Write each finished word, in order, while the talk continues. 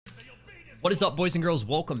What is up, boys and girls?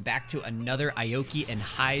 Welcome back to another Aoki and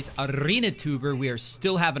Highs Arena Tuber. We are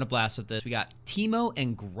still having a blast with this. We got Teemo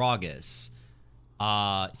and Gragas.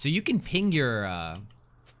 So you can ping your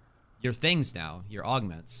things now, your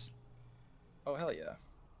augments. Oh hell yeah.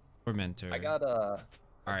 Tormentor. I got all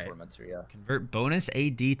right. Tormentor, yeah. Convert bonus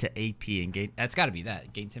AD to AP and gain. That's got to be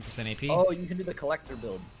that. Gain 10% AP. Oh, you can do the collector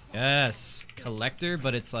build. Yes, collector,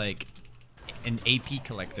 but it's like an AP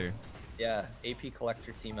collector. Yeah, AP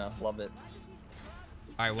collector Teemo, love it.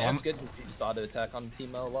 All right, well, it's good if you just auto attack on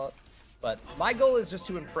Teemo a lot. But my goal is just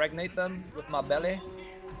to impregnate them with my belly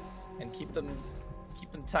and keep them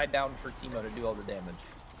tied down for Teemo to do all the damage.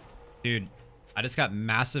 Dude, I just got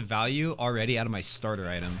massive value already out of my starter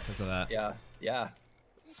item because of that. Yeah, yeah.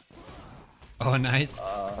 Oh, nice.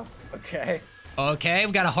 Okay. Okay,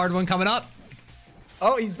 we got a hard one coming up.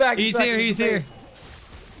 Oh, he's back. He's back. here. He's here.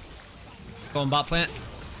 Going bot plant.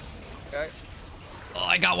 Okay. Oh,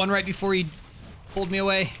 I got one right before he pulled me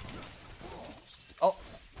away. Oh.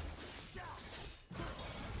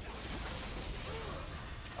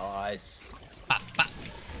 Nice. Bop, bop.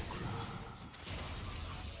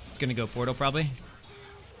 It's gonna go portal probably.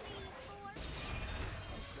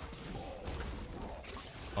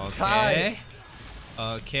 Okay.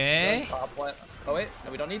 Okay. Top left. Oh wait,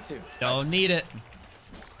 no, we don't need to. Don't need it.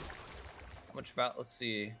 How much val? Let's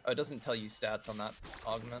see. Oh, it doesn't tell you stats on that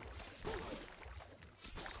augment.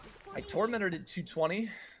 My Tormentor did 220.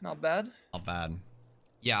 Not bad. Not bad.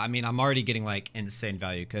 Yeah, I mean, I'm already getting like insane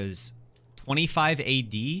value because 25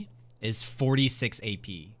 AD is 46 AP.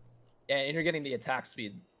 Yeah, and you're getting the attack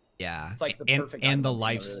speed. Yeah. It's like the perfect and the item,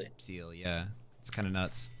 life really. steal. Yeah, it's kind of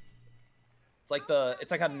nuts. It's like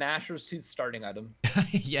a Gnasher's Tooth starting item.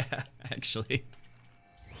 Yeah, actually.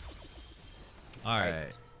 All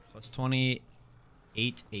right. Plus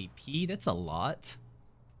 28 AP. That's a lot.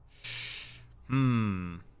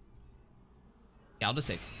 Yeah, I'll just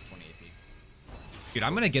say 20 AP. Dude,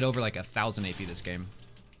 I'm gonna get over like 1,000 AP this game.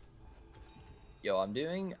 Yo, I'm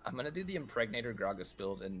gonna do the Impregnator Gragas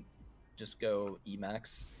build and just go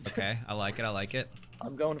Emax. Okay, I like it. I like it.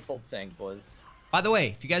 I'm going full tank, boys. By the way,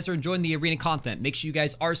 if you guys are enjoying the arena content, make sure you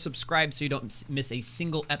guys are subscribed so you don't miss a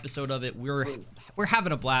single episode of it. We're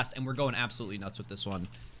having a blast and we're going absolutely nuts with this one.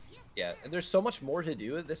 Yeah, and there's so much more to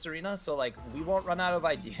do at this arena, so like we won't run out of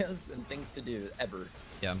ideas and things to do ever.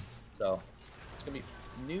 Yeah. So it's gonna be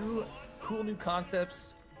cool new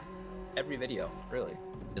concepts every video, really.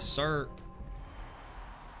 Yes, sir.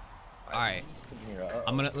 All right.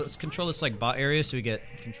 Uh-oh. Let's control this like bot area so we get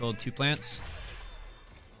controlled 2 plants.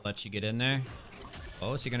 Let you get in there.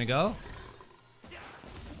 Oh, is he gonna go?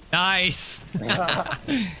 Nice.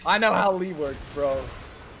 I know how Lee works, bro.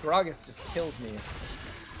 Gragas just kills me.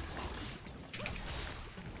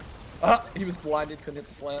 He was blinded, couldn't hit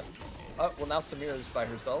the plant. Oh, well now Samira's by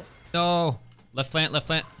herself. No. Left plant, left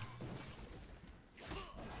plant.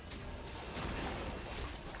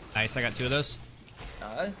 Nice, I got 2 of those.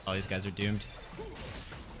 Nice. All these guys are doomed.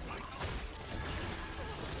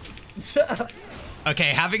 Okay,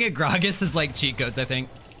 having a Gragas is like cheat codes, I think.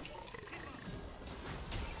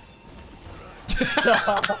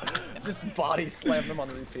 Just body slam them on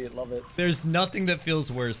repeat, love it. There's nothing that feels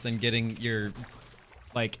worse than getting your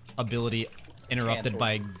like ability interrupted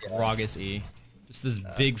by Gragas E. Just this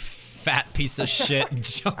big fat piece of shit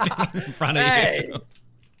jumping in front of you.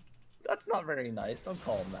 That's not very nice. Don't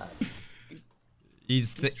call him that.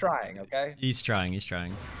 He's trying, okay? He's trying.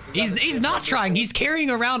 He's not trying. He's carrying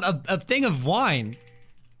around a thing of wine.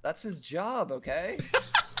 That's his job, okay?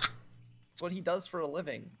 It's what he does for a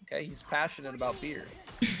living, okay? He's passionate about beer.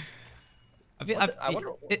 I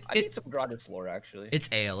need some Gragas lore, actually. It's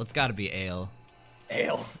ale. It's got to be ale.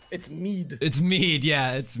 Ale. It's mead. It's mead.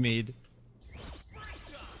 Yeah, it's mead.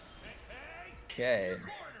 Okay.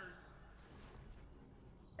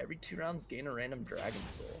 Every 2 rounds, gain a random dragon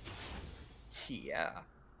soul. Yeah.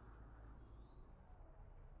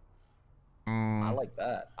 I like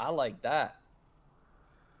that. I like that.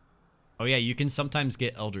 Oh yeah, you can sometimes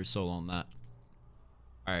get Elder Soul on that.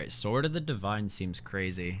 Alright, Sword of the Divine seems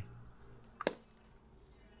crazy.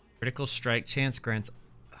 Critical strike chance grants...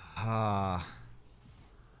 Nah.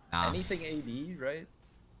 Anything AD, right?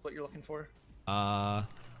 What you're looking for? I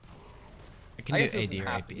can do AD or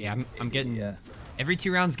AP. Yeah, I'm getting... Yeah. Every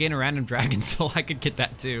 2 rounds gain a random Dragon Soul. I could get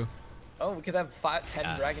that too. Oh, we could have 10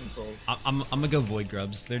 Dragon Souls. I'm gonna go Void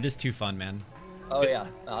Grubs. They're just too fun, man. Oh yeah,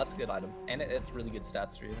 no, that's a good item. And it's really good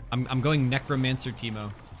stats for you. I'm going Necromancer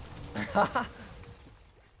Teemo.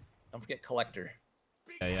 Don't forget Collector.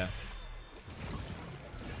 Yeah.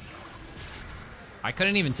 I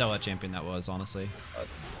couldn't even tell what champion that was, honestly.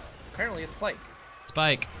 Apparently it's Spike.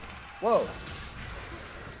 Spike. Whoa.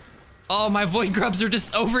 Oh, my Void Grubs are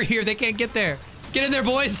just over here. They can't get there. Get in there,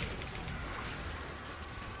 boys.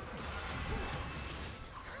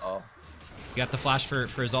 Oh. You got the flash for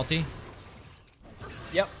his ulti?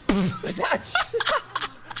 Yep.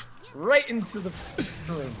 Right into the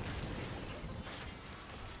room.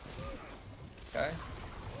 Okay.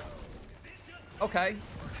 Okay.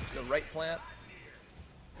 The right plant.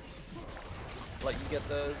 Let you get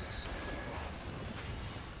those.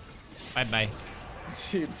 Bye-bye.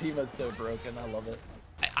 Dude, Teemo's so broken. I love it.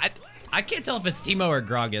 I can't tell if it's Teemo or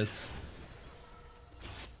Gragas. I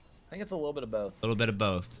think it's a little bit of both. A little bit of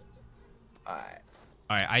both. Alright.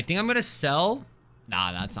 Alright, I think I'm gonna sell.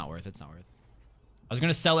 Nah, it's not worth it. It's not worth it. I was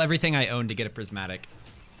gonna sell everything I own to get a prismatic.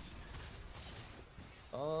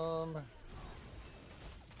 Alright,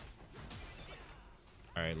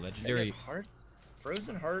 legendary. Heart?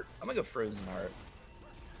 Frozen Heart? I'm gonna go Frozen Heart.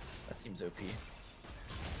 That seems OP.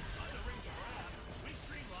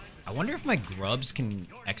 I wonder if my grubs can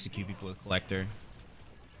execute people with Collector.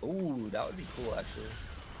 Ooh, that would be cool, actually.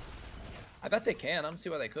 I bet they can. I don't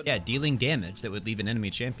see why they couldn't. Yeah, dealing damage that would leave an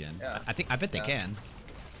enemy champion. Yeah. I bet they can.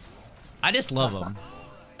 I just love them.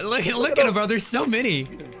 look at them, bro. There's so many.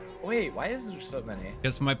 Wait, why is there so many?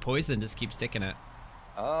 Because my poison just keeps sticking it.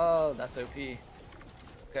 Oh, that's OP. Okay,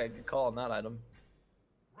 good call on that item.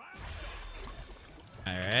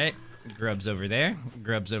 Alright. Grubs over there.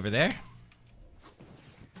 Grubs over there.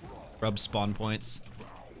 Grub spawn points.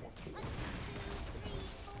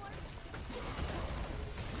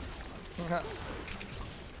 Okay,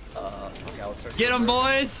 let's start. Get him,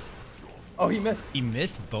 boys! Oh, he missed. He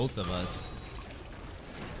missed both of us.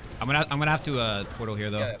 I'm gonna have to portal here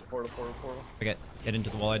though. Yeah, portal. I get into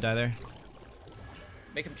the wall. I die there.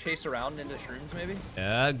 Make him chase around into shrooms, maybe.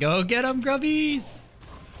 Yeah, go get him, grubbies!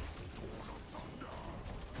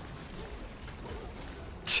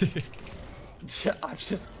 I'm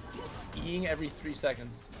just eating every 3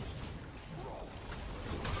 seconds.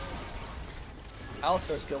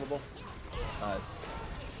 Alistar's killable. Nice.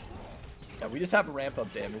 Yeah, we just have ramp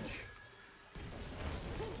up damage.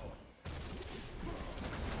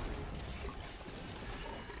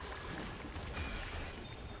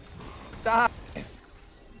 Die! He's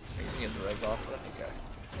gonna get the res off, but that's okay.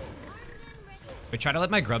 We try to let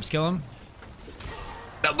my grubs kill him.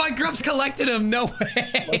 No, my grubs collected him. No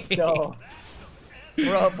way. Let's go.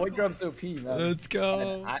 Bro, Void Grub's OP, man. Let's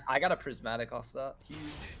go. I got a prismatic off that. Huge.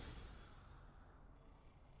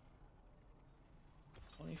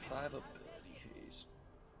 25 abilities.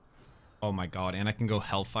 Oh my god, and I can go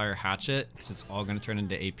Hellfire Hatchet because it's all gonna turn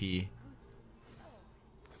into AP.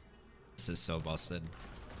 This is so busted.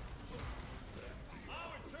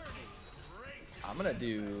 I'm gonna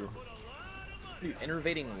do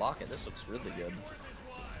Innervating Locket. This looks really good.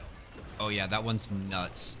 Oh yeah, that one's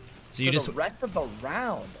nuts. So For you just the rest of the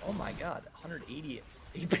round. Oh my god, 180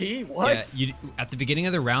 AP. What? Yeah, you at the beginning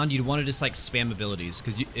of the round you'd want to just like spam abilities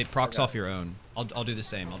because it procs off your own. I'll do the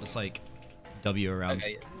same. I'll just like W around.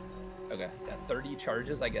 Okay. Okay. Yeah, 30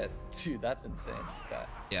 charges I get. Dude, that's insane. Okay.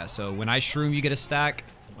 Yeah. So when I shroom, you get a stack.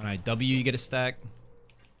 When I W, you get a stack.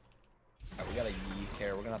 Alright, we gotta yeet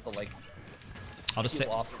care. We're gonna have to like. I'll just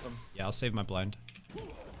off of them. Yeah, I'll save my blind. I'm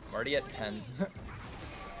already at 10.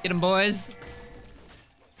 Get him, boys.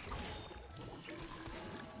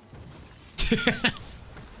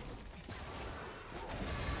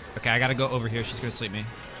 Okay, I gotta go over here. She's gonna sleep me.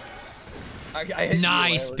 I hit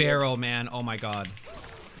Nice you, barrel, man. Oh my god.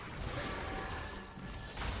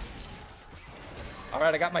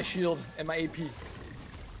 Alright, I got my shield and my AP.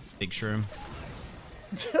 Big shroom.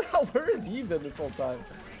 Where has he been this whole time?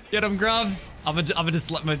 Get him, grubs. I'm gonna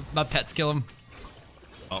just let my pets kill him.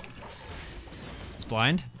 Oh. It's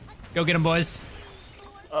blind. Go get him, boys.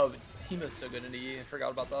 Oh, Teemo's so good into E. I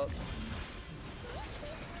forgot about that.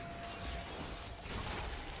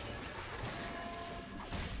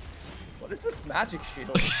 What is this magic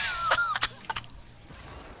shield?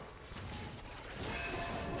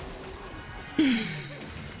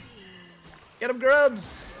 Get him,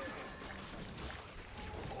 grubs!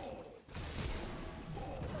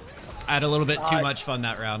 I had a little bit too much fun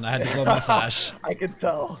that round. I had to blow my flash. I could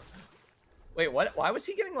tell. Wait, what? Why was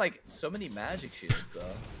he getting like so many magic shields though?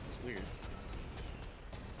 It's weird.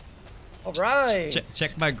 All right.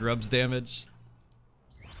 Check my grubs damage.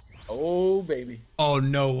 Oh baby. Oh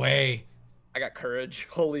no way. I got courage.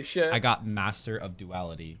 Holy shit. I got Master of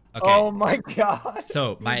Duality. Okay. Oh my god.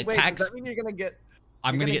 So my Wait, attacks. does that mean you're gonna get?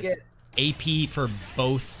 I'm gonna get AP for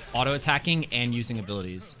both auto attacking and using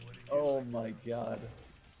abilities. Oh my god.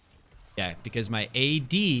 Yeah, because my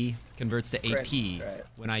AD converts to AP. Right.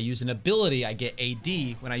 When I use an ability, I get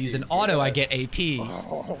AD. When I use an auto, I get AP.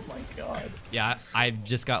 Oh my god. Yeah, I've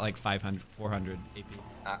just got like 500, 400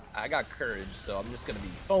 AP. I got courage, so I'm just gonna be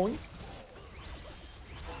boink.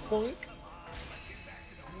 Boink.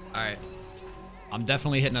 Alright. I'm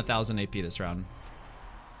definitely hitting 1,000 AP this round.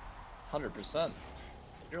 100%.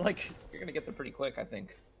 You're gonna get there pretty quick, I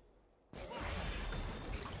think.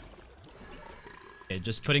 Okay,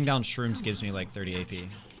 just putting down shrooms gives me like 30 AP.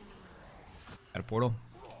 Got a portal?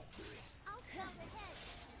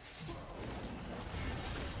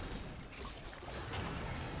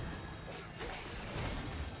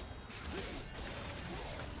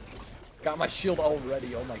 Got my shield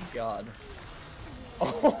already, oh my god.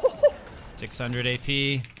 600 AP.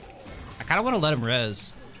 I kind of want to let him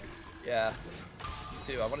res. Yeah, me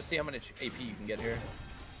too. I want to see how much AP you can get here.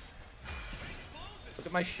 Look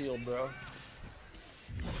at my shield, bro.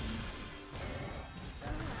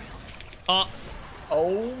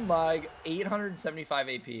 Oh my, 875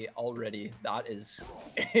 AP already. That is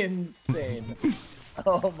insane.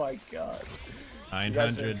 Oh my god. 900. You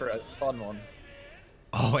guys are in for a fun one.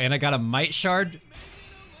 Oh, and I got a might shard.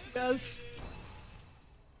 Yes.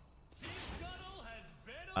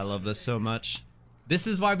 I love this so much. This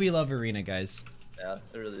is why we love Arena, guys. Yeah,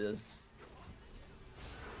 it really is.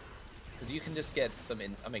 Because you can just get some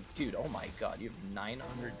in. I mean, dude, oh my god, you have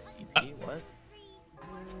 900 AP? What?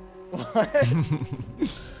 What?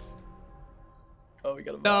 Oh, we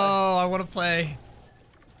gotta buy. No, I want to play.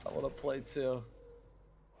 I want to play too.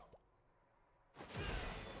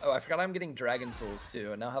 Oh, I forgot I'm getting Dragon Souls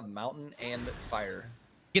too. I now have Mountain and Fire.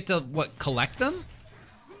 Get to, what, collect them?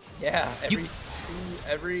 Yeah,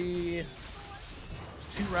 every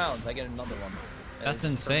 2 rounds I get another one. That's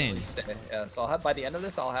insane. Yeah, so I'll have, by the end of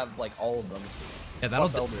this, I'll have like all of them. Yeah, that'll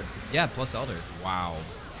plus Elder. Yeah, plus Elder. Wow.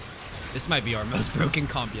 This might be our most broken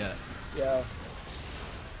comp yet. Yeah.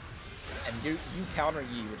 And you counter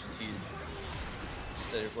Yi, which is huge.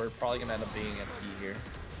 So we're probably gonna end up being against Yi here.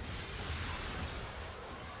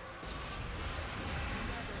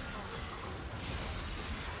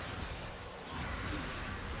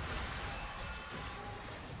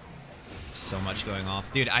 So much going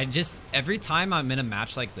off. Dude, every time I'm in a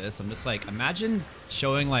match like this, I'm just like, imagine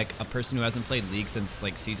showing like a person who hasn't played League since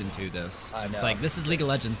like Season 2 this. It's like, this is League of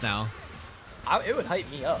Legends now. It would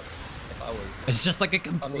hype me up if I was. It's just like a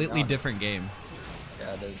completely different game.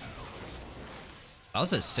 Yeah, it is. That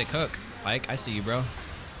was a sick hook. Mike, I see you, bro.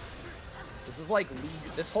 This is like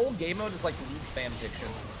League. This whole game mode is like League fan fiction.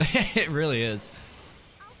 It really is.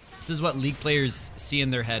 This is what League players see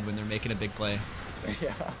in their head when they're making a big play.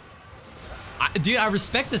 Yeah. Dude, I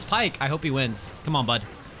respect this Pyke. I hope he wins. Come on, bud.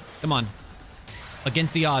 Come on.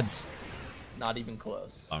 Against the odds. Not even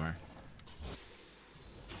close. Bummer.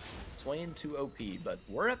 Swain too OP, but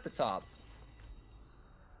we're at the top.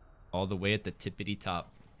 All the way at the tippity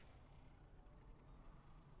top.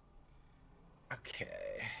 Okay.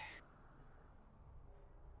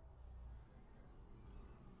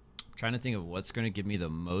 I'm trying to think of what's going to give me the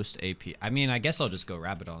most AP. I mean, I guess I'll just go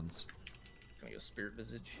Rabadons. Can we go Spirit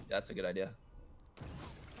Visage? That's a good idea.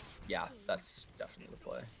 Yeah, that's definitely the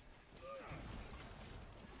play.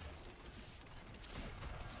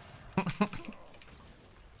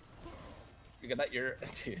 You got that? You're,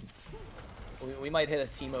 dude. We might hit a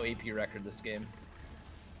Teemo AP record this game.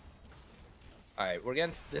 All right, we're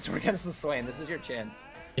against the Swain. This is your chance.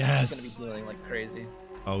 Yes. It's gonna be healing like crazy.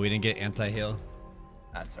 Oh, we didn't get anti-heal.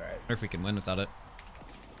 That's all right. I wonder if we can win without it.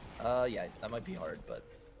 Yeah, that might be hard, but.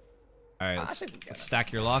 All right, let's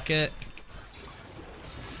stack your locket.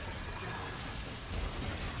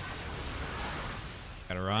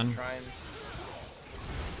 Gotta run.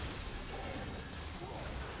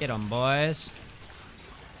 Get them, boys.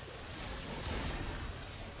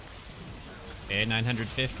 Okay,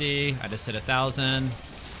 950. I just hit 1,000.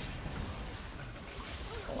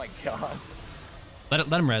 Oh my god. Let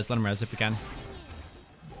him res. Let him res if we can.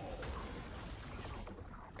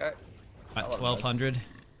 Okay. At 1,200.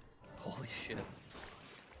 Holy shit.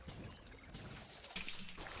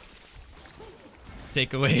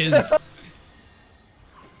 Takeaways.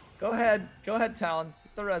 Go ahead, Talon.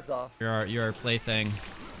 Get the res off. You're our plaything.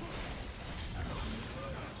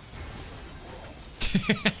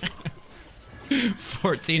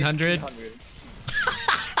 $1,400.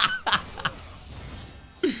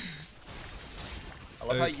 I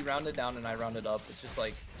love how you round it down and I round it up. It's just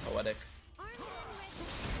like poetic.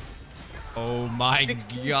 Oh my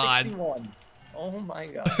god. 61. Oh my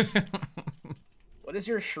god. What does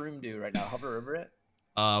your shroom do right now? Hover over it?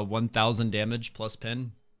 1,000 damage plus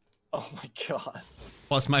pin. Oh my god.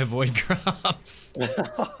 Plus my void crops.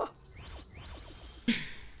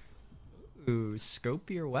 Ooh, scope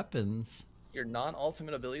your weapons. Your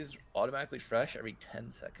non-ultimate abilities automatically fresh every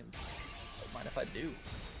 10 seconds. Don't mind if I do.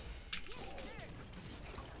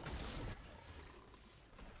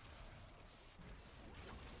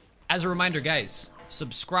 As a reminder, guys,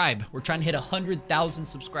 subscribe. We're trying to hit 100,000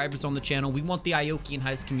 subscribers on the channel. We want the Ioki and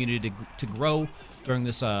Heist community to grow during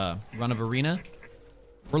this run of Arena.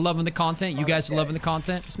 We're loving the content. You guys are loving the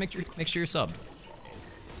content. Just make sure you're subbed.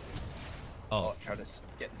 Oh, try to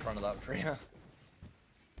get in front of that for you.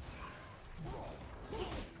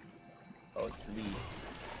 Oh, it's Lee.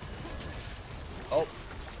 Oh.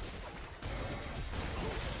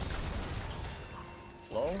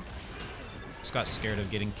 Low. Just got scared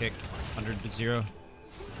of getting kicked 100-0.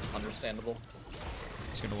 Understandable.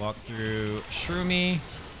 Just gonna walk through Shroomy.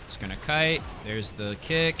 Just gonna kite. There's the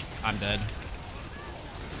kick. I'm dead.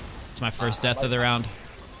 It's my first death of the round.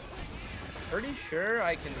 Pretty sure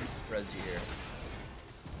I can res you here.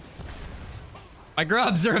 My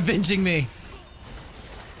grubs are avenging me.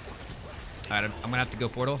 Alright, I'm gonna have to go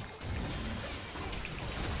portal.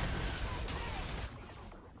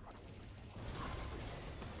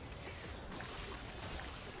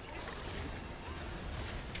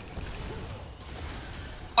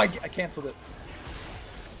 I canceled it.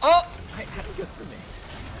 Oh! How did he go through me?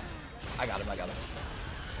 I got him.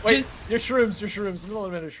 Wait, your shrooms. I'm gonna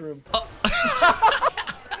limit a shroom. Oh.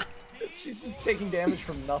 She's just taking damage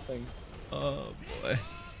from nothing. Oh, boy.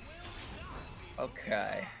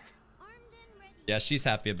 Okay. Yeah, she's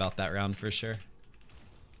happy about that round for sure.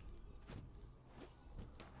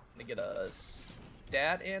 Let me get a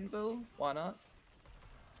stat anvil. Why not?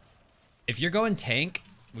 If you're going tank,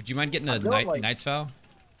 would you mind getting a Knight's Vow?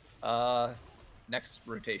 Next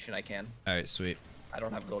rotation I can. Alright, sweet. I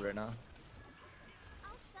don't have gold right now.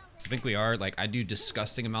 I think we are, like, I do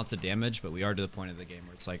disgusting amounts of damage, but we are to the point of the game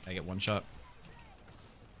where it's like, I get one shot.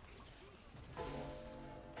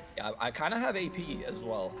 Yeah, I kind of have AP as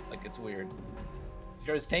well. Like, it's weird. If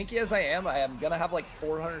you're as tanky as I am gonna have like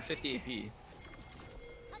 450 AP.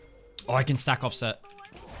 Oh, I can stack offset.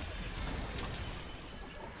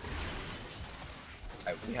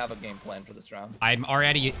 Alright, we have a game plan for this round. I'm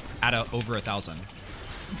already at over 1,000.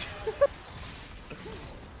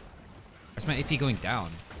 Where's my AP going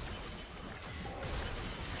down?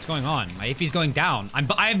 What's going on? My AP's going down.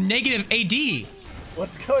 I have negative AD.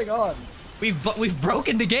 What's going on? We've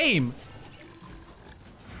broken the game.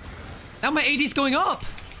 Now my AD's going up.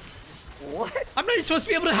 What? I'm not even supposed to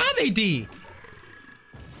be able to have AD.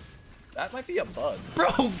 That might be a bug.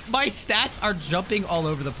 Bro, my stats are jumping all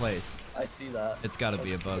over the place. I see that. It's gotta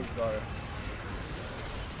be a bug. Bizarre.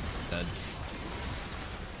 Dead.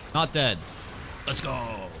 Not dead. Let's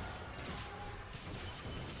go.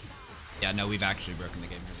 Yeah, no, we've actually broken the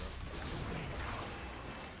game here,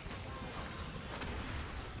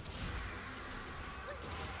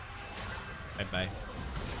 bro. Bye-bye.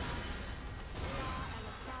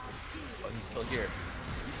 Oh, he's still here.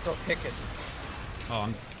 He's still kicking.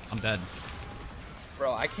 Oh, I'm dead.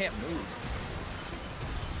 Bro, I can't move.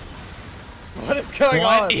 What is going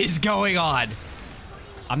on? What is going on?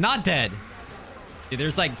 I'm not dead. Dude,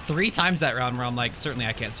 there's like 3 times that round where I'm like, certainly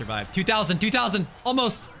I can't survive. 2,000,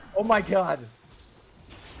 almost. Oh my god.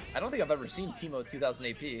 I don't think I've ever seen Teemo 2000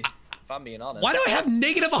 AP, if I'm being honest. Why do I have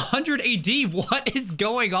negative 100 AD? What is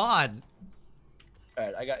going on?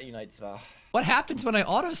 Alright, I got Unite's Vow. What happens when I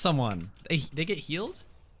auto someone? They get healed?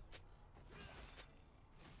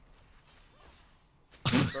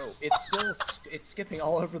 Bro, it's skipping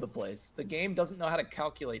all over the place. The game doesn't know how to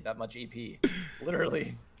calculate that much EP.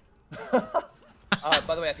 Literally. By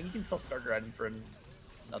the way, I think you can sell starter item for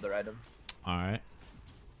another item. Alright.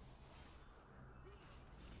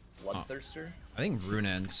 Bloodthirster? I think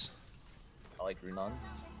Runeans. I like Runons.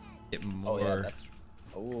 Get more. Oh yeah, that's.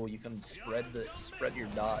 Oh, you can spread your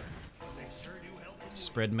dot.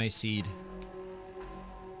 Spread my seed.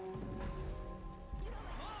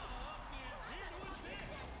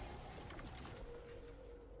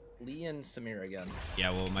 Lee and Samir again.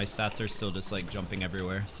 Yeah, well, my stats are still just like jumping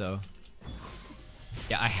everywhere, so.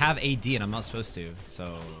 Yeah, I have AD and I'm not supposed to,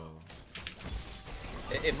 so.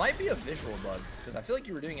 It might be a visual bug, because I feel like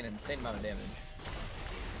you were doing an insane amount of damage.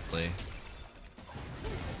 Really?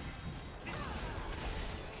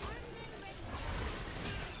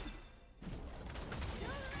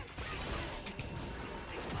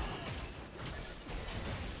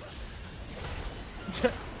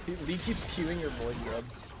 Lee keeps queuing your void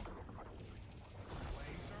grubs.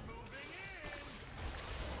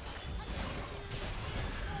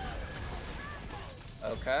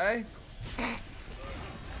 Okay.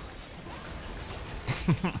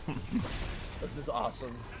 This is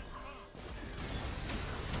awesome.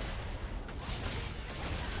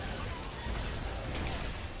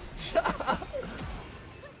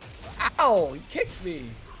 Oh, he kicked me.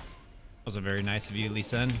 That was a very nice of you, Lee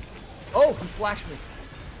Sin. Oh, he flashed me.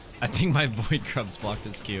 I think my Void Grubs blocked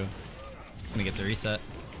this Q. I'm gonna get the reset.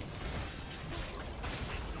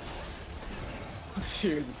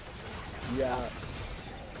 Dude. Yeah.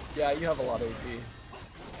 Yeah, you have a lot of AP.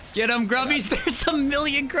 Get him, Grubbies! There's a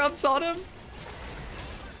million Grubs on him!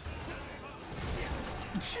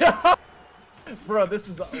 Bro,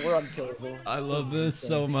 we're unkillable. I love this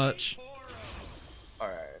so much.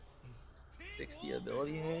 Alright. 60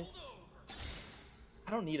 ability haste.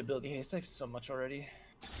 I don't need ability haste, I have so much already.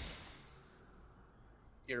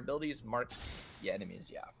 Your abilities mark the enemies,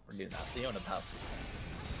 yeah. We're doing that. Leona passive.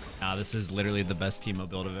 Nah, this is literally the best Teemo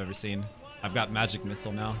build I've ever seen. I've got Magic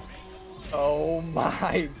Missile now. Oh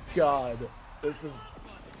my god. This is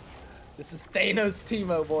Thanos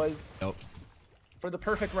Teemo, boys. Nope. For the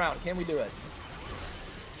perfect round, can we do it?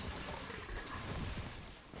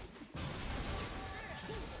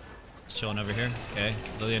 Just chilling over here. Okay,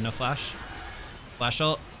 Lilia, no flash. Flash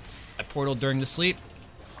ult. I portal during the sleep.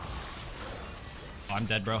 Oh, I'm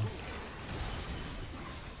dead, bro.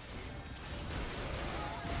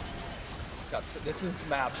 God, this is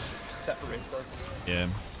map separates us. Yeah.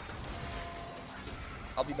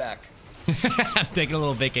 I'll be back. I'm taking a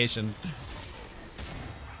little vacation.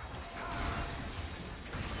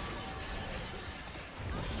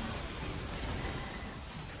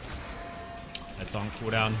 That's on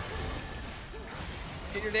cooldown.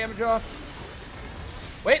 Get your damage off.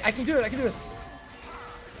 Wait, I can do it. I can do it.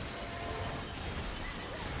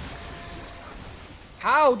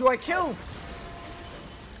 How do I kill?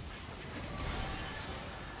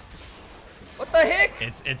 What the heck?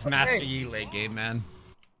 It's Master Yi late game, man.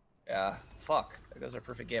 Yeah, fuck. There goes our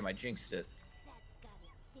perfect game. I jinxed it.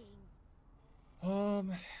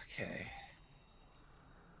 Okay.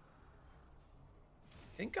 I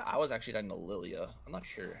think I was actually dying to Lilia. I'm not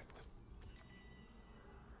sure.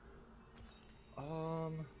 You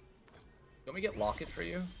want me to get Locket for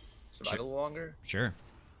you? Survive a little longer? Sure.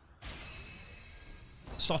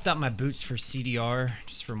 Swapped out my boots for CDR,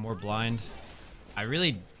 just for more blind. I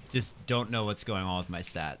really just don't know what's going on with my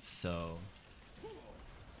stats, so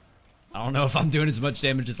I don't know if I'm doing as much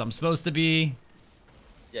damage as I'm supposed to be.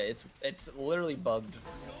 Yeah, it's literally bugged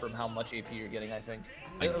from how much AP you're getting, I think.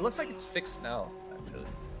 It looks like it's fixed now, actually.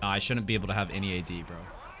 No, I shouldn't be able to have any AD, bro.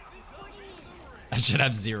 I should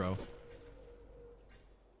have 0.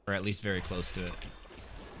 Or at least very close to it.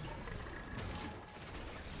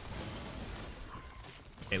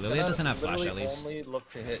 Okay, Lilia doesn't have flash at least. Only look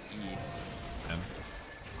to hit E. Yeah.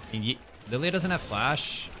 I mean, Lilia doesn't have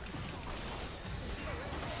flash.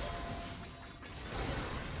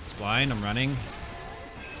 It's blind, I'm running.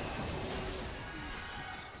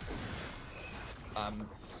 I'm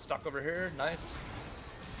stuck over here, nice.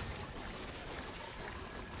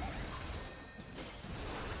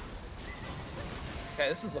 Okay,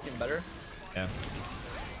 this is looking better. Yeah.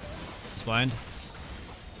 It's blind.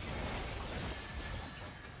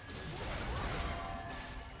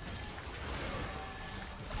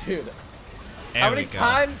 Dude, there how many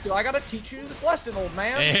times do I gotta teach you this lesson, old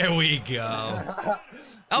man? There we go.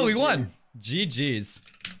 Oh, we won. GG's.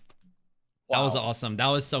 Wow. That was awesome. That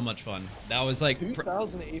was so much fun. That was like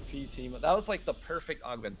 2000 AP Teemo. That was like the perfect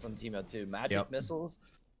augments on Teemo too. Magic missiles.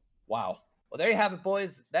 Wow. Well, there you have it,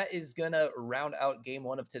 boys. That is gonna round out game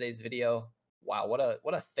 1 of today's video. Wow, what a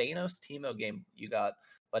Thanos Teemo game you got.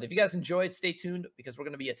 But if you guys enjoyed, stay tuned because we're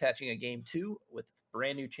gonna be attaching a game 2 with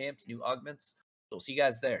brand new champs, new augments. We'll see you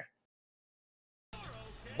guys there.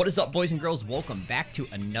 What is up, boys and girls? Welcome back to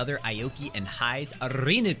another Ioki and Highs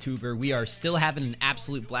Arena Tuber. We are still having an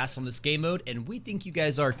absolute blast on this game mode, and we think you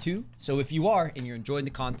guys are too. So if you are and you're enjoying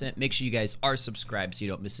the content, make sure you guys are subscribed so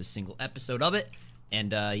you don't miss a single episode of it.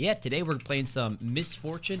 And yeah, today we're playing some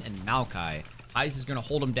Misfortune and Maokai. Highs is gonna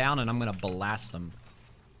hold him down, and I'm gonna blast him.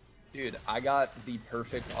 Dude, I got the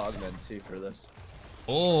perfect augment too for this.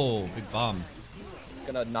 Oh, big bomb.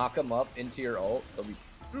 Gonna knock him up into your ult.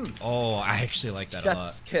 Oh, I actually like that a lot.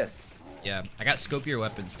 Chef's kiss. Yeah, I got scopier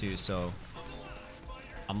weapons too, so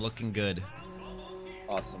I'm looking good.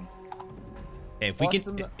 Awesome. Okay,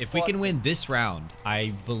 if we can win this round,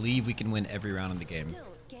 I believe we can win every round in the game.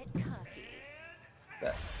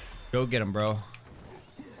 Go get him, bro.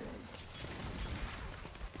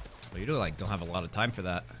 Well, you don't have a lot of time for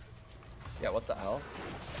that. Yeah, what the hell?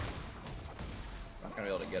 Not gonna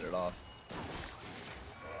be able to get it off.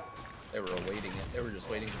 They were awaiting it. They were just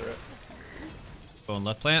waiting for it. Going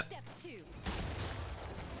left plant.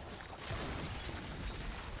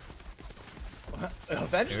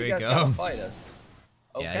 Eventually, you guys gotta fight us.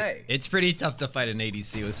 Okay. Yeah, it's pretty tough to fight an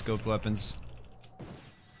ADC with scoped weapons.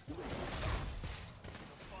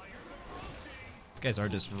 guys are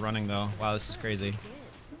just running though. Wow, this is crazy.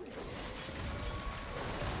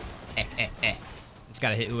 It's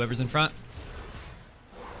gotta hit whoever's in front.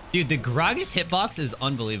 Dude, the Gragas hitbox is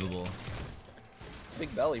unbelievable.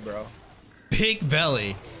 Big belly, bro. Big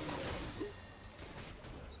belly.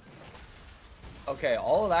 Okay,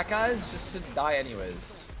 all of that guys just to die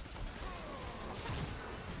anyways.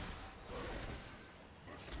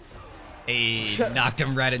 Hey, knocked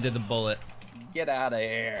him right into the bullet. Get out of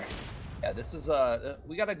here. Yeah, this is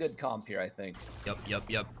we got a good comp here, I think.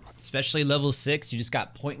 Yep. Especially level 6, you just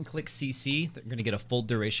got point and click CC. They're gonna get a full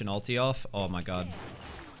duration ulti off. Oh my god.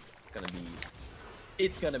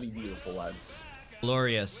 It's gonna be beautiful, lads.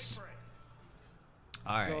 Glorious.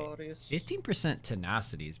 Alright. 15%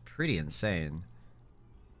 tenacity is pretty insane.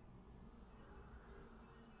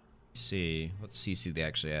 Let's see. What CC they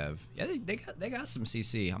actually have? Yeah, they got some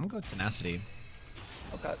CC. I'm gonna go tenacity.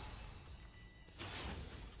 Okay.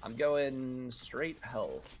 I'm going straight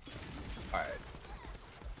health. Alright.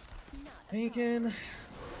 Thinking. I'm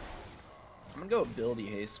gonna go ability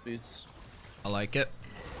haste boots. I like it.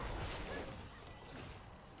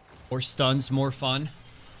 More stuns, more fun.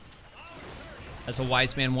 As a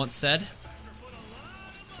wise man once said.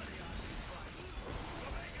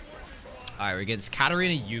 Alright, we're against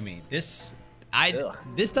Katarina Yumi. This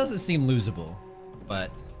doesn't seem losable, but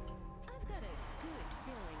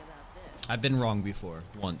I've been wrong before,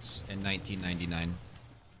 once in 1999.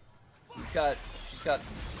 She's got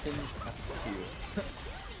singed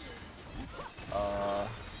A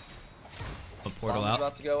portal out.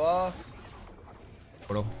 About to go off.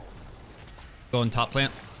 Portal. Going top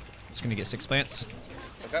plant. Just gonna get 6 plants.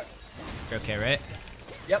 Okay. You're okay, right?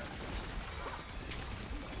 Yep.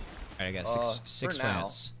 Alright, I got six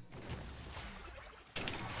plants.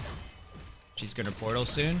 She's gonna portal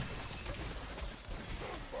soon.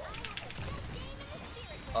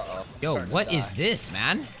 Uh-oh. Yo, what is this,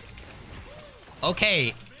 man?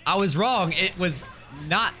 Okay, I was wrong. It was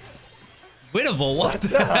not winnable. What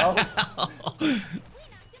the hell?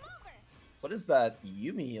 What is that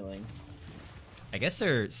Yumi healing? I guess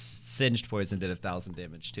her singed poison did 1,000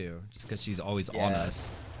 damage too, just because she's always on us.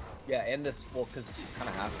 Yeah, and this, well, because you kind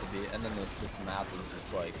of have to be, and then this map is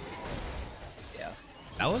just like, yeah.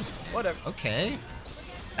 That was whatever. Okay.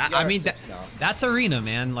 I mean, that's arena,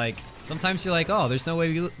 man. Like sometimes you're like, oh, there's no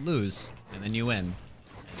way you lose, and then you win.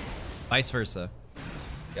 Vice versa.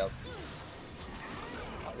 Yep.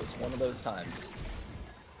 That was one of those times.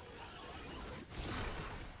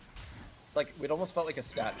 It's like, it almost felt like a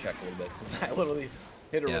stat check a little bit, because I literally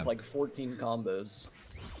hit her with like 14 combos.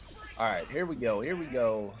 Alright, here we go, here we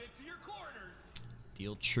go.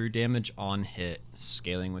 Deal true damage on hit,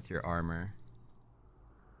 scaling with your armor.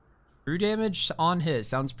 True damage on hit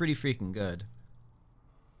sounds pretty freaking good.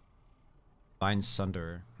 Bind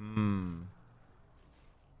Sunder.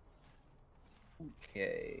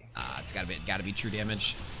 Okay. It's gotta be true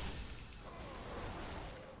damage.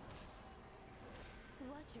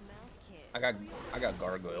 I got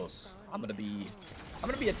gargoyles. I'm gonna be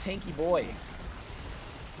a tanky boy.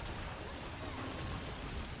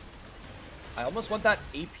 I almost want that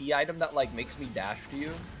AP item that like makes me dash to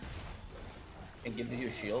you and gives you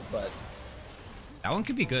a shield, but that one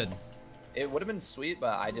could be good. It would have been sweet,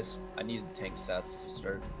 but I needed tank stats to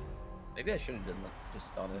start. Maybe I should have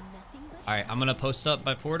just done it. All right, I'm gonna post up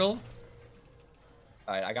by portal.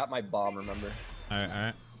 All right, I got my bomb. Remember? All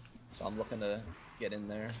right. So I'm looking to get in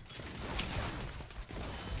there.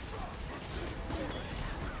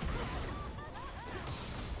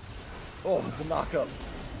 Oh, the knockup.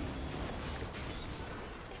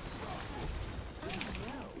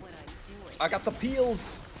 I got the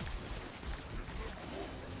peels.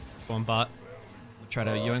 One bot. We'll try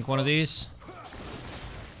to yoink one of these.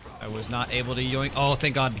 I was not able to yoink. Oh,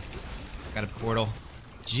 thank God. Got a portal.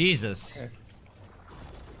 Jesus. Okay.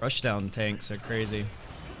 Rushdown tanks are crazy.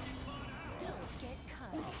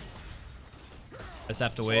 Just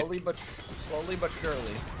have to wait. Slowly but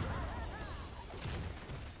surely.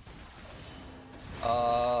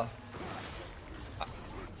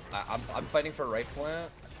 I'm fighting for right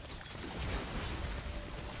plant.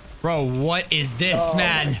 Bro, what is this,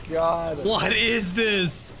 man? Oh my God. What is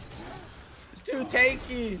this? It's too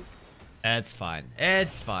tanky. It's fine.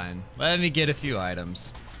 It's fine. Let me get a few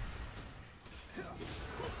items.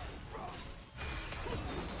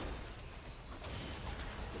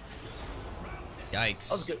 Yikes.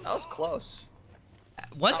 That was good. That was close.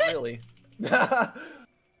 Was Not it? Really.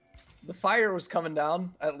 The fire was coming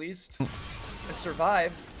down, at least. I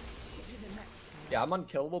survived. Yeah, I'm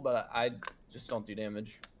unkillable, but I just don't do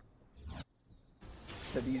damage.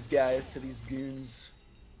 To these guys, to these goons.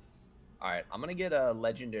 Alright, I'm gonna get a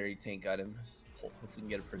legendary tank item. If we can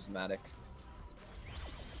get a prismatic.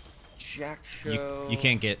 Jack show. You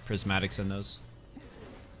can't get prismatics in those.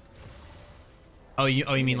 Oh, you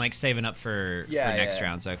mean like saving up for next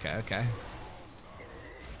rounds? Okay, okay.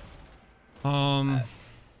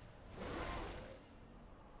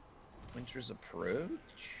 Winter's Approach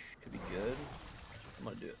could be good. I'm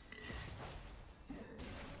gonna do it.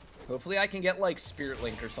 Hopefully I can get like Spirit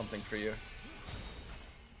Link or something for you.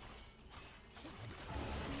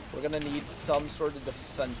 We're gonna need some sort of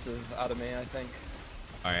defensive out of me, I think.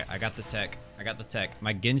 Alright, I got the tech. I got the tech.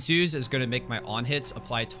 My Ginsu's is gonna make my on hits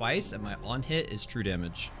apply twice, and my on hit is true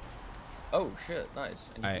damage. Oh shit, nice.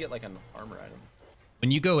 And you can get like an armor item.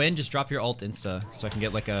 When you go in, just drop your ult insta, so I can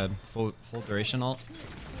get like a full duration ult.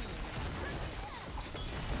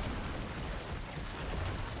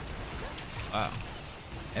 Wow.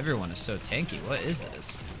 Everyone is so tanky. What is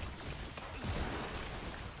this?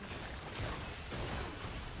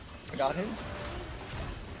 I got him.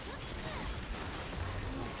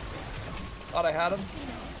 Thought I had him.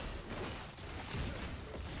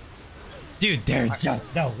 Dude, there's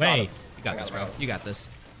just no way. You got this, bro. You got this.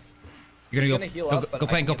 You're gonna go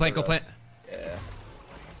plant, go plant, go plant. Yeah.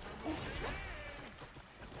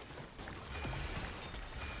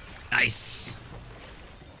 Nice.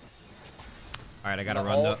 All right, I gotta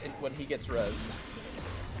run though. When he gets res.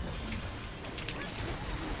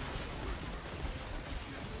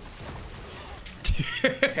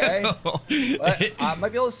 Okay. But I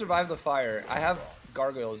might be able to survive the fire. I have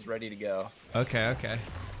gargoyles ready to go. Okay, okay.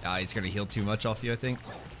 Ah, he's gonna heal too much off you, I think.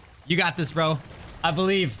 You got this, bro. I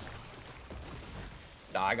believe.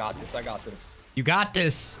 Nah, I got this. I got this. You got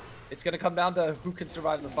this. It's gonna come down to who can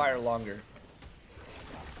survive the fire longer.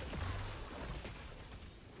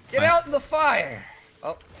 Get out in the fire!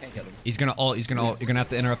 Oh, can't get him. He's gonna ult. He's gonna ult. You're gonna have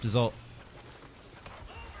to interrupt his ult.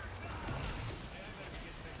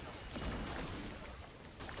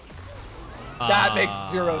 That makes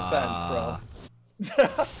 0 sense, bro.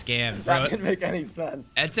 Scam, bro. That didn't make any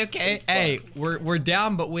sense. It's okay. Hey, we're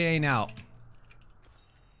down, but we ain't out.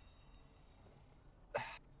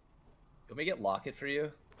 Can we get Locket for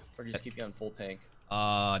you? Or just keep going full tank?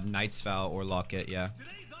 Knight's Vow or Locket, yeah.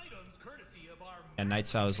 And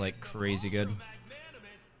Knight's Vow is like crazy good.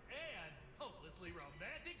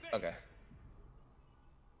 Okay.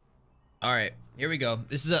 Alright, here we go.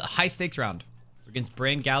 This is a high stakes round. We're against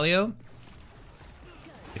Brain Galio.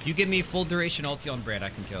 If you give me full duration ulti on Brand, I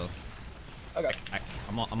can kill. Okay.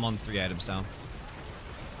 I'm on 3 items now.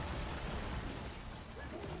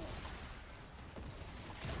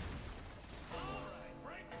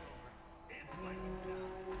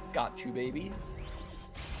 Got you, baby.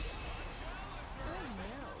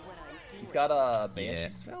 He's got a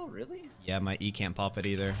Banshee's spell, really? Yeah, my E can't pop it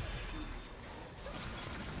either.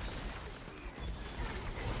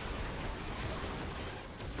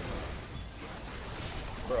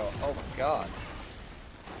 Bro, oh my god.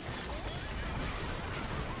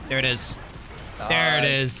 There it is. Nice. There it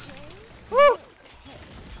is. Woo! It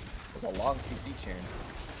was a long CC chain.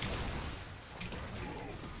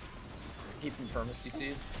 Keep him perma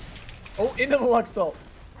CC. Oh, into the Luxalt.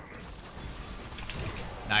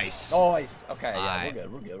 Nice. Nice. Okay, yeah, we're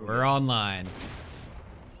good. We're good. We're online.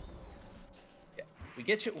 Yeah. We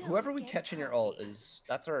get you. Whoever we catch in your ult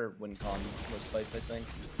that's our win con most fights, I think.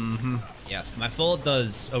 Mm-hmm. Yeah, my full ult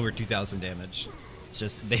does over 2,000 damage. It's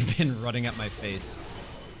just they've been running at my face.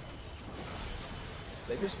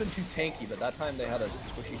 They've just been too tanky, but that time they had a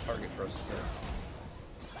squishy target for us to kill.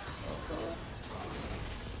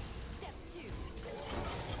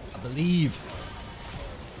 I believe.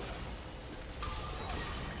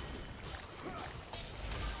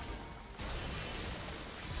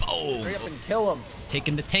 Oh! Hurry up and kill him.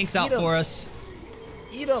 Taking the tanks out for us.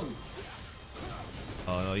 Eat him.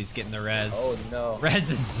 Oh no, he's getting the res. Oh no.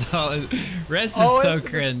 Res is so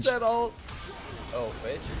cringe. Oh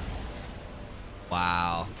wait.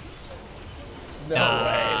 Wow. No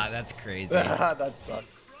way. That's crazy. That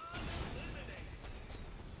sucks.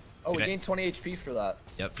 Oh, we I- gained 20 HP for that.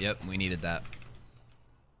 Yep, we needed that.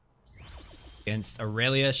 Against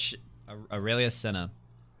Aurelia Senna.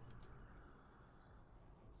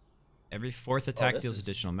 Every 4th attack deals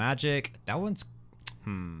additional magic. That one's...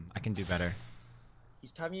 I can do better.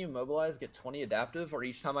 Each time you immobilize, get 20 adaptive, or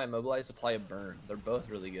each time I immobilize, apply a burn. They're both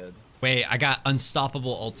really good. Wait, I got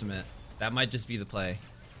Unstoppable Ultimate. That might just be the play.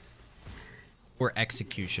 Or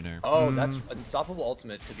Executioner. Oh, that's... Unstoppable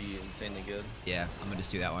Ultimate could be insanely good. Yeah, I'm gonna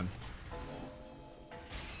just do that one.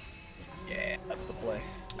 Yeah, that's the play.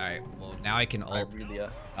 Alright, well, now I can ult.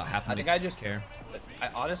 Aurelia. I'll have to I think I just... care.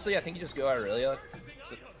 Honestly, I think you just go Aurelia.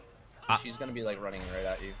 She's gonna be like running right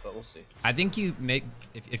at you, but we'll see. I think you make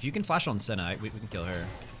if you can flash on Senna, we can kill her.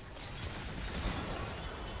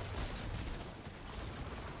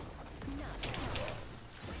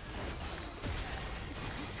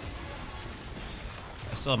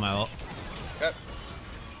 I still have my ult. Okay.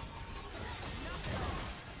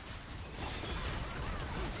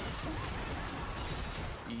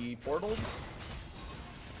 He portaled.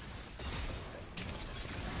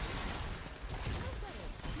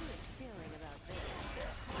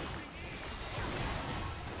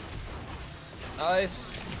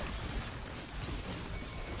 Nice.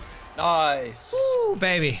 Nice. Woo,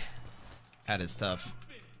 baby. That is tough.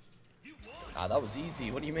 Ah, that was easy.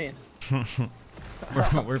 What do you mean?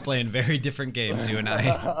 we're playing very different games, you and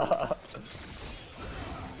I.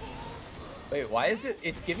 Wait, why is it?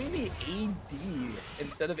 It's giving me AD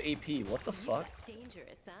instead of AP. What the fuck?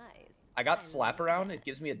 Dangerous eyes. I got slap around. It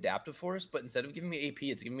gives me adaptive force, but instead of giving me AP,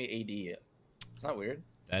 it's giving me AD. It's not weird.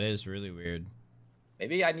 That is really weird.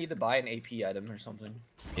 Maybe I need to buy an AP item or something.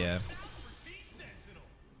 Yeah.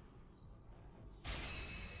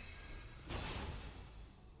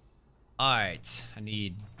 Alright, I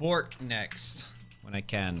need Bork next when I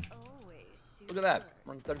can. Look at that.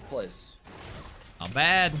 We're in 3rd place. Not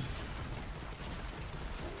bad.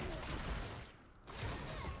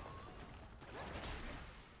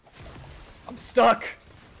 I'm stuck.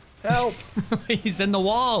 Help. He's in the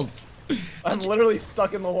walls. I'm literally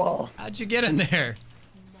stuck in the wall. How'd you get in there?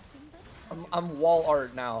 I'm wall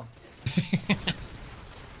art now.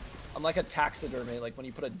 I'm like a taxidermy, like when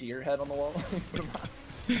you put a deer head on the wall.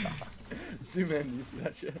 Zoom in, you see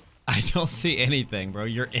that shit? I don't see anything, bro.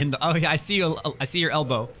 You're in the. Oh yeah, I see you. I see your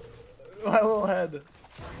elbow. My little head.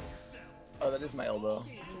 Oh, that is my elbow.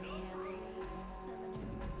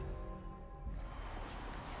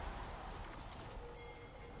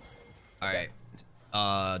 All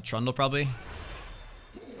right. Trundle probably.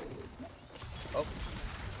 Oh.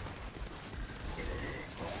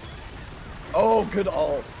 Oh, good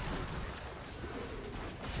ult.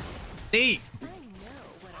 Neat.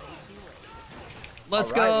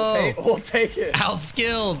 Let's right, go. We'll take it.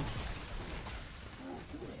 Outskilled.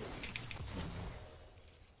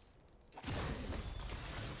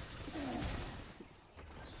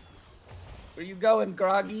 Where you going,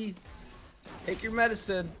 Groggy? Take your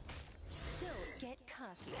medicine. Don't get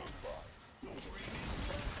cocky.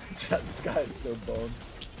 This guy is so boned.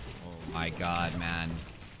 Oh my god, man.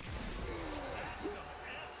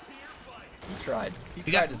 He tried.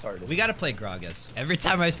 He tried his hardest. We gotta play Gragas. Every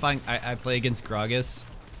time I play against Gragas,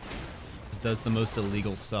 he does the most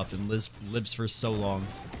illegal stuff and lives for so long.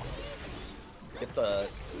 Get the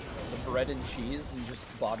bread and cheese and just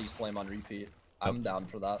body slam on repeat. I'm down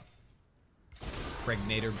for that.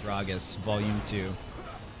 Pregnator Gragas, Volume 2.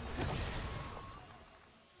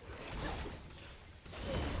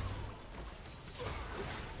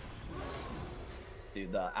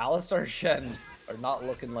 Dude, the Alistar Shen are not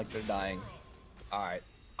looking like they're dying. Alright.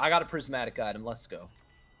 I got a prismatic item. Let's go.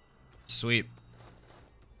 Sweet.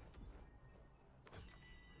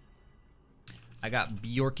 I got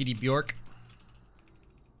Bjorkity Bjork.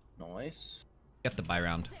 Nice. Get the buy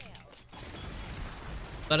round.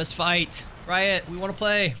 Let us fight. Riot, we want to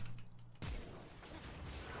play.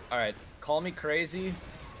 Alright. Call me crazy,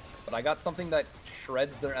 but I got something that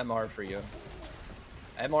shreds their MR for you.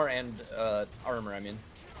 MR and armor, I mean.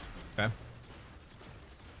 Okay.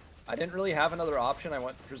 I didn't really have another option. I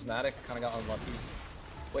went prismatic, kind of got unlucky.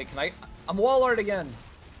 Wait, can I? I'm wall art again.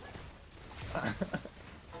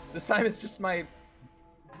 This time it's just my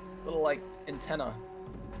little like antenna.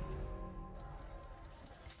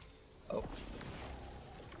 Oh.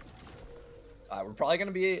 We're probably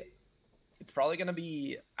gonna be. It's probably gonna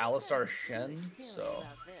be Alistar Shen. So.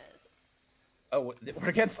 Oh, we're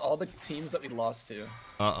against all the teams that we lost to.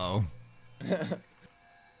 Uh-oh.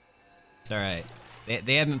 It's alright.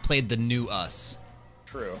 They haven't played the new us.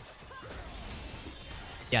 True.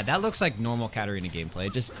 Yeah, that looks like normal Katarina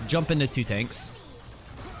gameplay. Just jump into 2 tanks.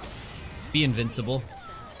 Be invincible.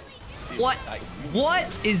 Dude, What?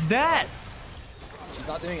 What is that? She's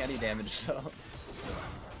not doing any damage, so.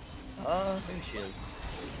 Maybe she is.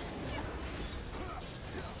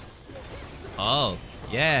 Oh,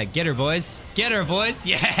 yeah. Get her, boys. Get her, boys.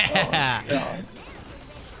 Yeah. Oh, God.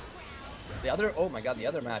 The other, oh my god, the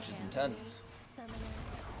other match is intense.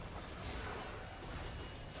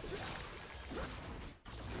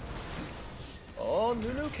 Oh,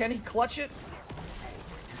 Nunu, can he clutch it?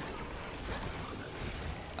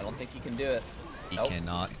 I don't think he can do it. He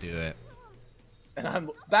cannot do it. And I'm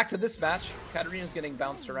back to this match. Katarina's getting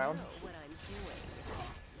bounced around.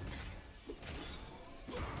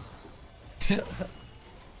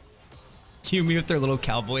 You me with their little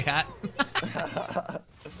cowboy hat.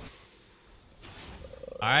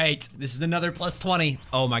 All right, this is another plus 20.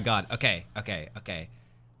 Oh my god. Okay.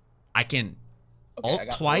 I can ult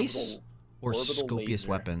twice or orbital Scopious laser.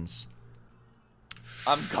 weapons.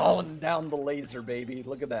 I'm calling down the laser, baby.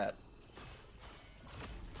 Look at that.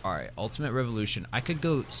 All right, ultimate revolution. I could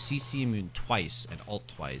go CC immune twice and ult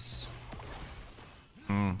twice.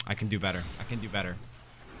 I can do better.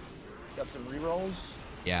 Got some rerolls.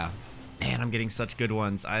 Yeah. Man, I'm getting such good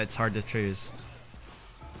ones. It's hard to choose.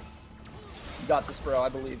 You got this, bro. I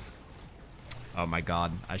believe. Oh my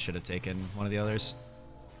god, I should have taken one of the others.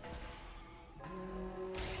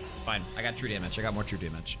 Fine, I got true damage. I got more true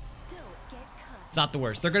damage. Don't get caught. It's not the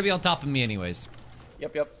worst. They're gonna be on top of me anyways.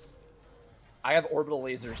 Yep. I have orbital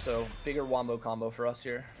laser, so bigger wombo combo for us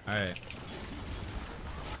here. All right.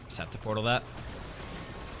 Just have to portal that.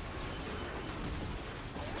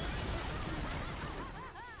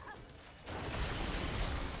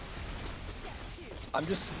 I'm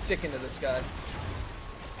just sticking to this guy.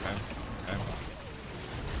 Okay.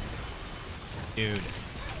 Dude,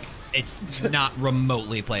 it's not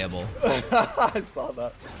remotely playable. I saw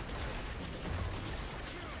that.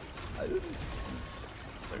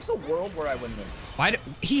 There's a world where I win this. Why?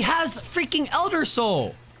 He has freaking Elder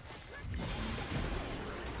Soul.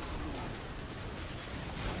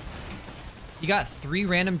 He got 3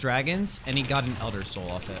 random dragons and he got an Elder Soul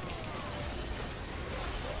off it.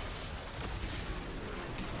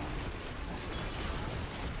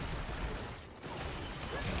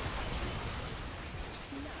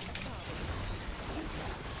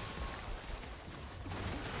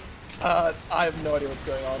 I have no idea what's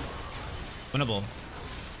going on. Winnable.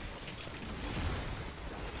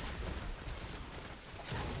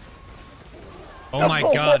 Oh my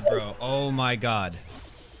god, bro. Oh my god.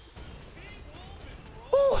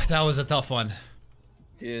 Ooh, that was a tough one.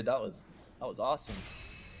 Dude, that was awesome.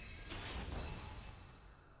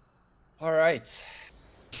 All right.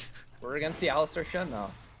 We're against the Alistar Shen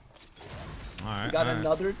now. All right. We got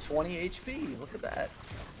another 20 HP. Look at that.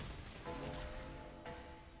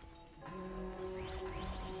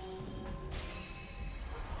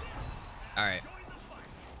 All right.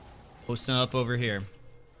 Posting up over here.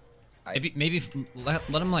 Maybe let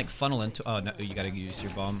him like funnel into. Oh no, you gotta use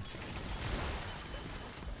your bomb.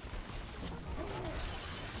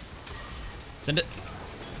 Send it.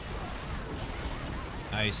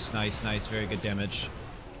 Nice. Very good damage.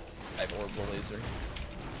 I have orbital laser.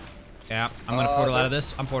 Yeah, I'm gonna portal out of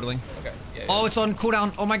this. I'm portaling. Okay. Yeah. Oh, it's on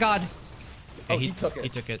cooldown. Oh my god. Oh, he took it. He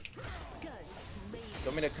took it. You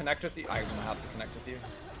want me to connect with you? I'm gonna have to connect with you.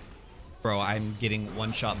 Bro, I'm getting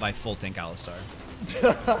one shot by full tank Alistar.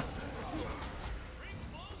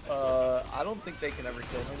 I don't think they can ever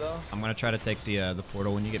kill me though. I'm gonna try to take the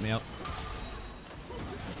portal when you get me out.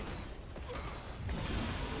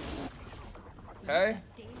 Okay.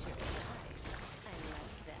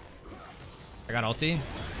 I got ulti.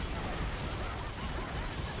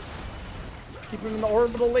 Keep him in the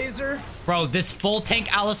orbital laser. Bro, this full tank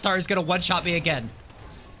Alistar is gonna one shot me again.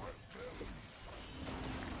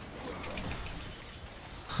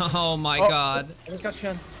 Oh my god. I just got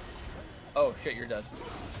Shen. Oh shit, you're dead.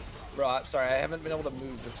 Bro, I'm sorry, I haven't been able to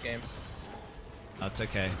move this game. That's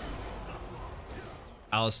okay.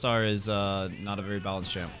 Alistar is not a very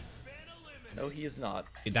balanced champ. No, he is not.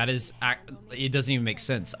 That is, it doesn't even make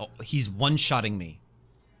sense. Oh, he's one-shotting me.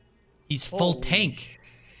 He's full Holy tank.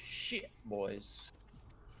 Shit, boys.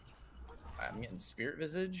 I'm getting Spirit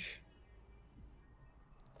Visage.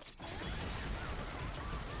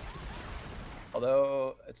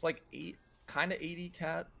 Although, it's like kind of 80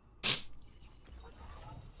 cat.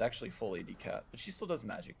 It's actually full 80 cat, but she still does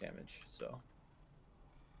magic damage, so.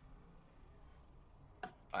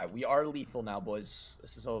 Alright, we are lethal now, boys.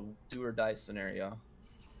 This is a do or die scenario.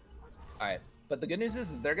 Alright, but the good news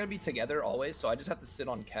is they're going to be together always, so I just have to sit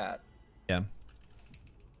on cat. Yeah.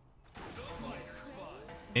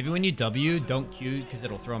 Maybe when you W, don't Q, because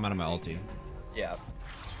it'll throw him out of my ulti. Yeah.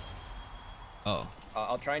 Oh.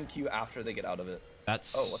 I'll try and Q after they get out of it.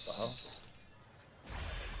 That's... Oh, what the hell?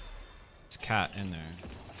 It's cat in there.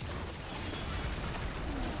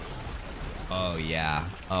 Oh, yeah.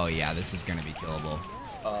 Oh, yeah, this is going to be killable.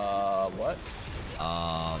 What?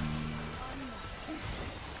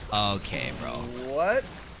 Okay, bro. What?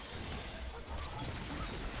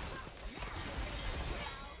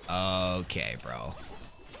 Okay, bro.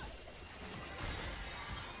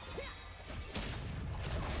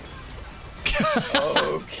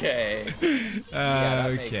 Okay. Yeah,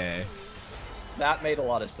 Okay. That made a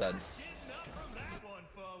lot of sense.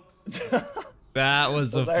 That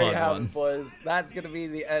was a Well, there you fun have one. it, boys. That's gonna be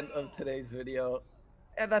the end of today's video.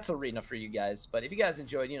 that's arena for you guys. But if you guys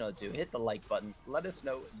enjoyed, you know what to do. Hit the like button. Let us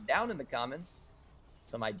know down in the comments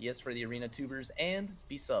some ideas for the arena tubers, and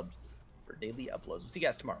be subbed for daily uploads. We'll see you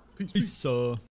guys tomorrow. Peace.